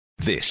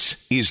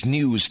This is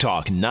News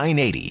Talk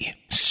 980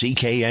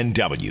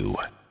 CKNW.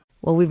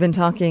 Well, we've been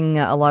talking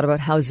a lot about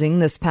housing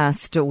this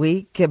past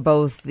week.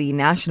 Both the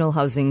National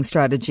Housing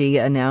Strategy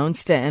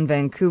announced and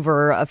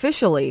Vancouver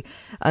officially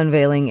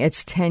unveiling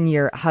its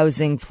 10-year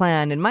housing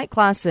plan. And Mike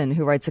Klassen,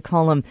 who writes a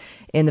column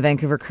in the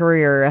Vancouver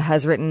Courier,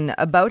 has written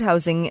about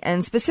housing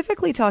and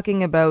specifically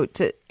talking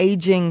about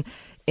aging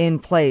in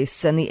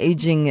place and the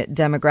aging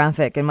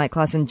demographic. And Mike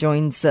Klassen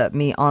joins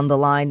me on the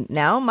line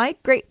now.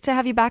 Mike, great to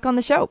have you back on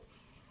the show.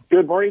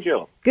 Good morning,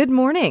 Jill. Good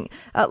morning.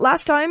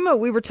 Last time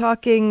we were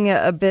talking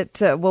a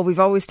bit, we've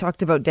always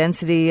talked about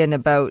density and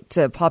about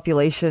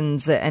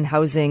populations and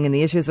housing and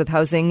the issues with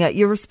housing.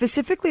 You were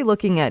specifically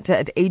looking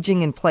at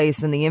aging in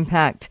place and the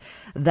impact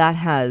that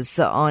has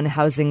on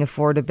housing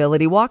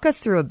affordability. Walk us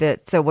through a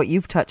bit what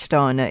you've touched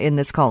on in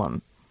this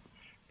column.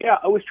 Yeah,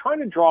 I was trying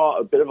to draw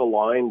a bit of a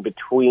line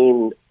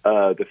between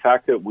the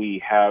fact that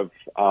we have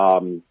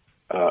a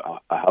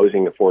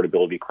housing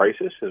affordability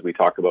crisis, as we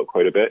talk about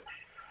quite a bit,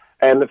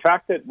 and the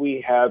fact that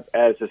we have,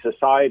 as a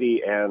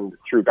society and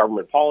through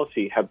government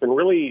policy, have been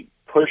really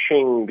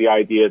pushing the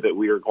idea that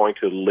we are going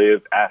to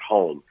live at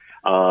home,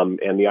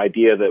 and the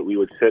idea that we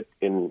would sit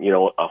in,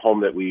 a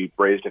home that we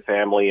raised a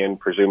family in,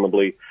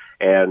 presumably,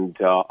 and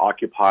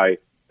occupy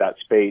that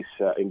space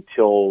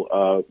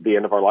until the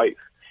end of our life.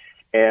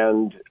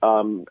 And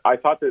I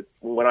thought that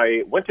when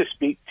I went to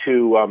speak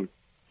to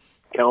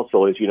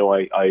council, as you know,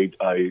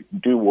 I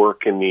do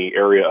work in the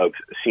area of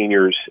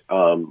seniors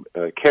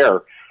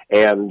care.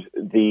 And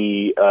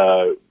the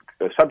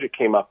subject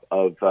came up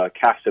of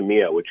Casa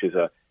Mia, which is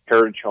a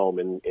heritage home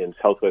in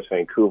southwest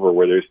Vancouver,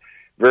 where there's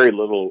very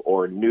little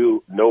or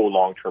no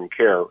long-term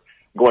care,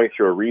 going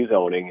through a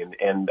rezoning.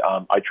 And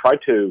I tried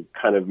to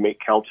kind of make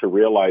council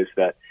realize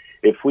that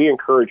if we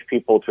encourage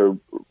people to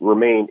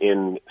remain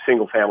in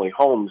single-family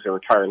homes their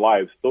entire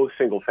lives, those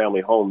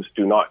single-family homes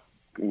do not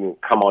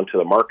come onto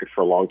the market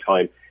for a long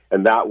time,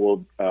 and that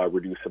will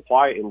reduce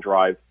supply and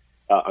drive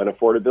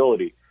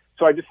unaffordability.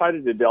 So I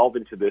decided to delve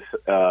into this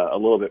a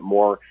little bit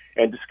more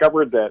and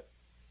discovered that,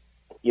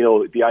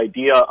 the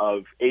idea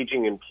of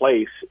aging in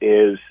place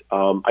is,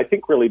 I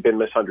think, really been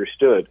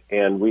misunderstood.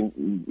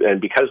 And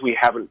because we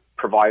haven't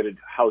provided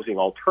housing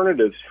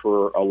alternatives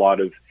for a lot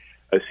of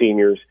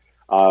seniors,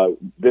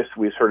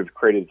 we sort of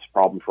created this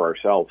problem for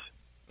ourselves.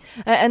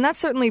 And that's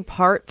certainly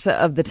part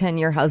of the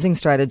 10-year housing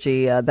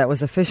strategy that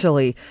was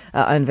officially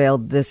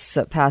unveiled this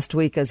past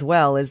week as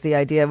well, is the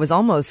idea. It was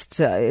almost,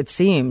 it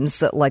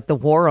seems, like the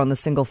war on the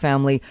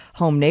single-family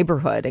home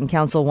neighborhood. And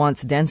council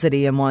wants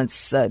density and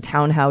wants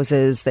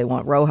townhouses. They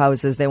want row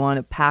houses. They want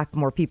to pack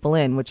more people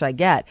in, which I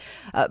get.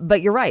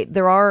 But you're right.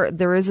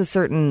 There is a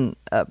certain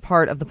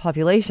part of the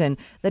population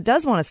that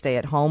does want to stay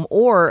at home,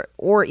 or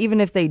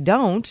even if they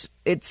don't,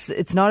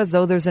 it's not as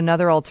though there's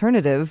another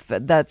alternative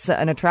that's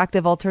an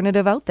attractive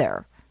alternative out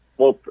there.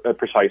 Well,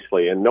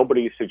 precisely. And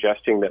nobody's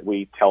suggesting that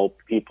we tell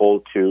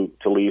people to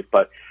leave.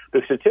 But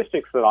the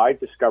statistics that I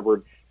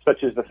discovered,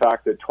 such as the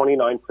fact that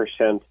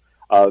 29%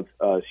 of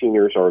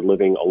seniors are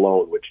living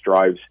alone, which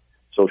drives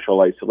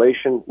social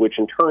isolation, which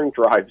in turn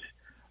drives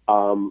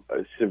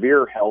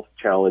severe health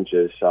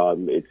challenges.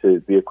 It's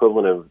the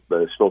equivalent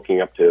of smoking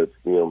up to,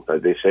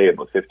 they say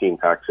about 15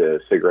 packs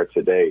of cigarettes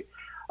a day.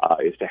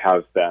 Is to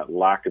have that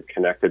lack of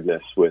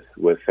connectedness with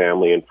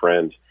family and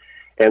friends.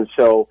 And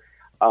so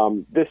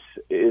this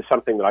is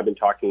something that I've been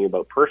talking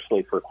about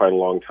personally for quite a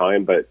long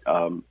time, but,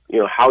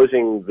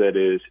 housing that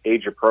is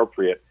age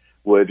appropriate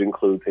would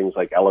include things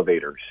like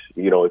elevators.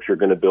 If you're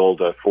going to build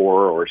a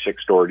 4 or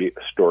 6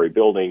 story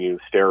building,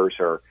 stairs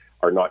are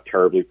not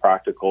terribly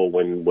practical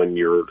when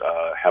you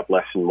have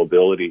less in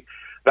mobility.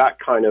 That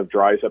kind of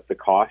drives up the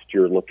cost.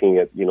 You're looking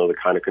at, the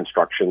kind of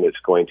construction that's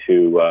going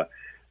to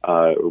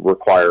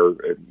require,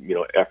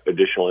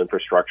 additional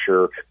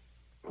infrastructure,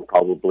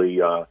 probably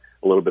a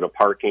little bit of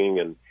parking,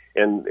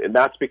 and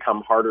that's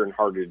become harder and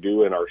harder to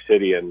do in our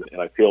city. And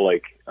I feel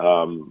like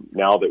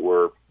now that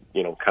we're,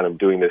 kind of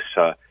doing this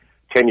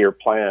 10-year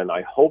plan,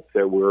 I hope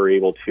that we're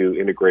able to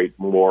integrate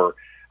more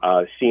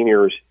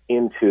seniors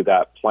into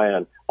that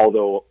plan,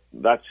 although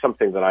that's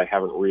something that I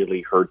haven't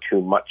really heard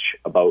too much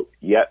about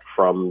yet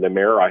from the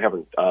mayor. I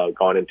haven't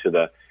gone into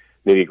the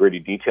nitty-gritty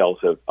details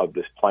of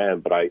this plan,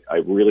 but I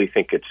really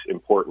think it's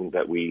important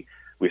that we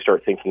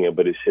start thinking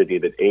about a city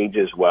that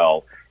ages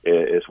well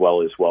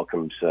as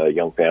welcomes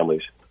young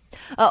families.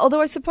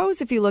 Although I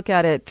suppose if you look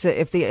at it,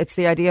 it's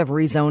the idea of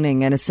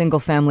rezoning, and a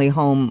single-family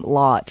home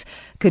lot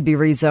could be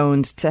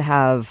rezoned to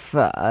have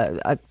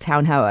a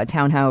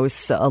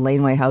townhouse, a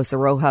laneway house, a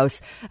row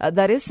house.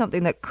 That is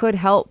something that could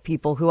help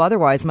people who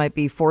otherwise might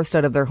be forced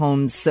out of their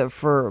homes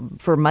for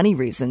money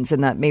reasons,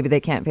 and that maybe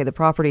they can't pay the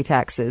property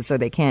taxes, or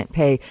they can't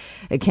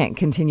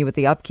continue with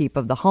the upkeep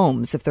of the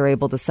homes if they're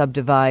able to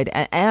subdivide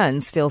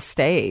and still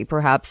stay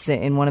perhaps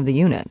in one of the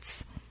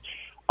units.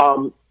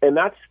 And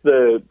that's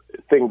the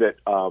thing that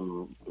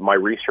my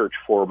research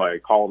for my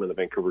column in the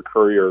Vancouver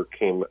Courier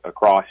came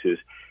across, is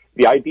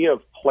the idea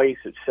of place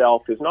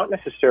itself is not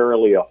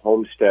necessarily a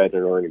homestead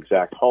or an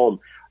exact home.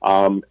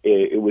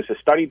 It was a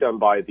study done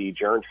by the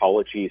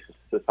Gerontology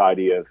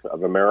Society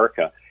of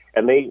America,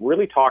 And they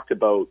really talked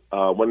about,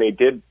 when they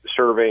did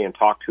survey and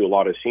talk to a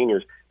lot of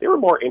seniors, they were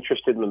more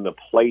interested in the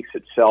place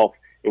itself,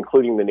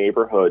 including the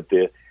neighborhood,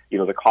 the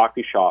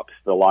coffee shops,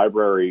 the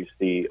libraries,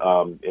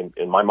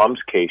 in my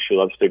mom's case, she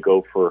loves to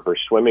go for her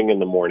swimming in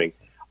the morning,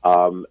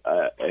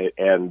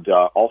 and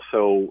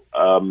also,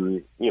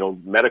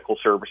 medical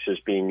services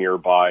being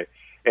nearby,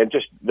 and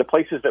just the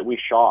places that we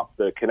shop,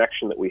 the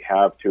connection that we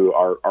have to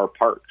our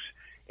parks.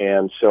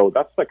 And so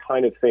that's the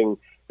kind of thing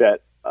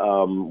that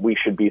we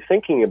should be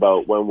thinking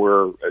about when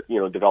we're,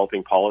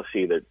 developing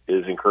policy that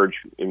is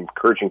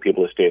encouraging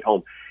people to stay at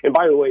home. And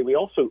by the way, we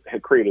also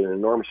had created an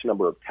enormous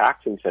number of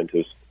tax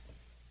incentives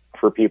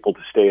for people to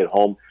stay at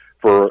home.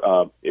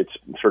 It's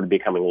sort of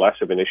becoming less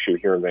of an issue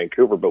here in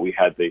Vancouver, but we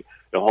had the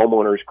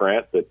homeowners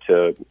grant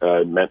that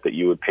meant that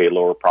you would pay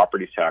lower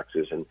property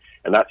taxes, and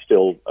that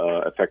still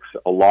affects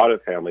a lot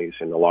of families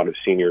and a lot of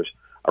seniors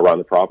around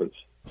the province.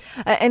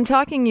 And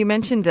you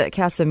mentioned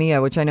Casa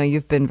Mia, which I know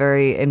you've been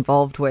very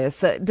involved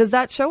with. Does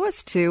that show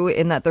us, too,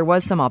 in that there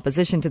was some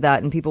opposition to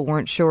that and people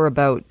weren't sure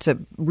about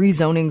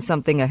rezoning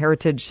something, a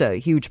heritage,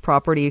 huge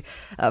property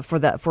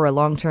for a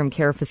long-term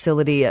care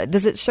facility?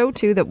 Does it show,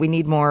 too, that we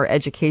need more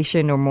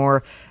education or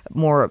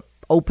more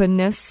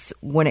openness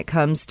when it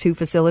comes to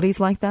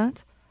facilities like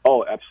that?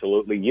 Oh,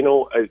 absolutely.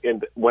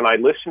 And when I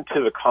listened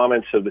to the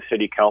comments of the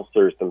city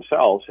councillors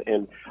themselves,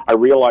 and I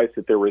realized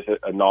that there was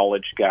a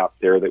knowledge gap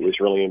there that was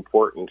really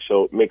important.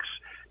 So it makes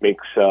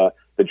the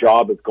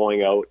job of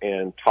going out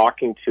and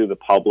talking to the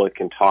public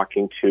and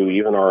talking to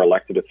even our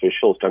elected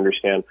officials to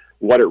understand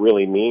what it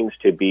really means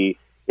to be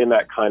in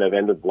that kind of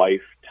end of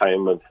life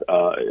time of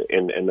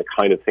and the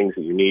kind of things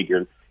that you need.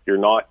 You're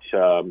not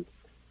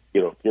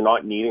you're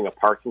not needing a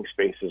parking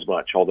space as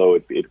much, although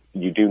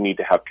you do need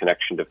to have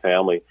connection to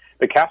family.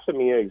 The Casa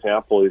Mia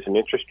example is an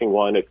interesting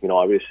one.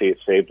 Obviously it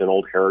saved an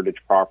old heritage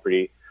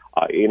property,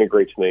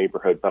 integrates the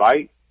neighborhood. But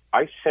I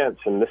sense,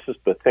 and this is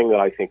the thing that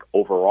I think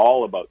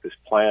overall about this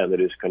plan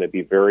that is going to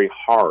be very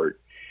hard,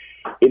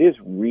 it is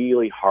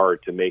really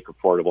hard to make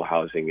affordable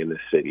housing in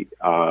this city.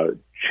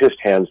 Just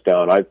hands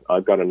down.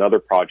 I've got another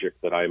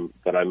project that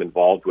I'm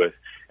involved with,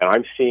 and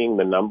I'm seeing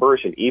the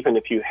numbers. And even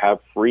if you have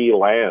free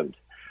land,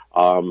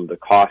 the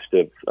cost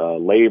of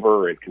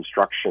labor and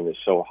construction is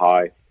so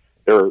high.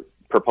 They're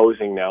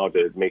proposing now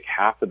to make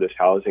half of this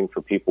housing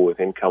for people with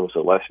incomes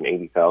of less than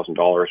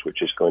 $80,000,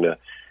 which is going to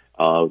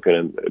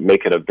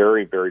make it a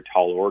very, very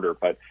tall order.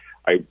 But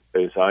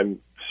as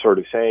I'm sort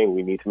of saying,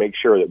 we need to make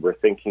sure that we're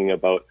thinking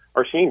about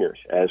our seniors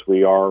as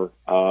we are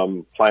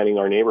planning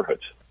our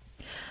neighborhoods.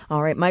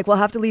 All right, Mike, we'll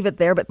have to leave it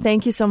there, but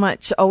thank you so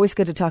much. Always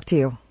good to talk to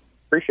you.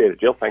 Appreciate it,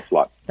 Jill. Thanks a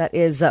lot. That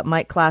is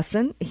Mike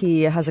Klassen.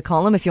 He has a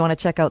column. If you want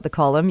to check out the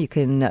column, you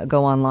can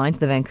go online to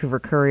the Vancouver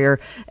Courier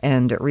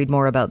and read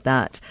more about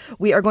that.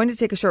 We are going to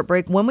take a short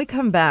break. When we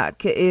come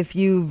back, if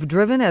you've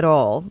driven at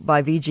all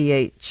by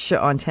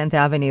VGH on 10th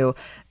Avenue,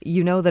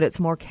 you know that it's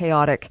more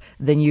chaotic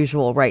than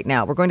usual right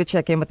now. We're going to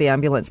check in with the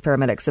ambulance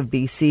paramedics of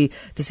BC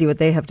to see what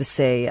they have to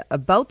say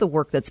about the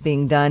work that's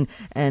being done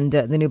and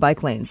the new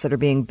bike lanes that are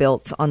being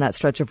built on that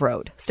stretch of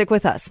road. Stick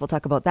with us. We'll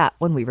talk about that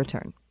when we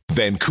return.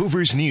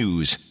 Vancouver's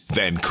News,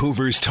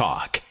 Vancouver's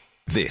Talk.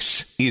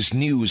 This is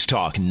News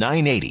Talk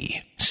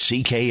 980,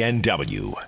 CKNW.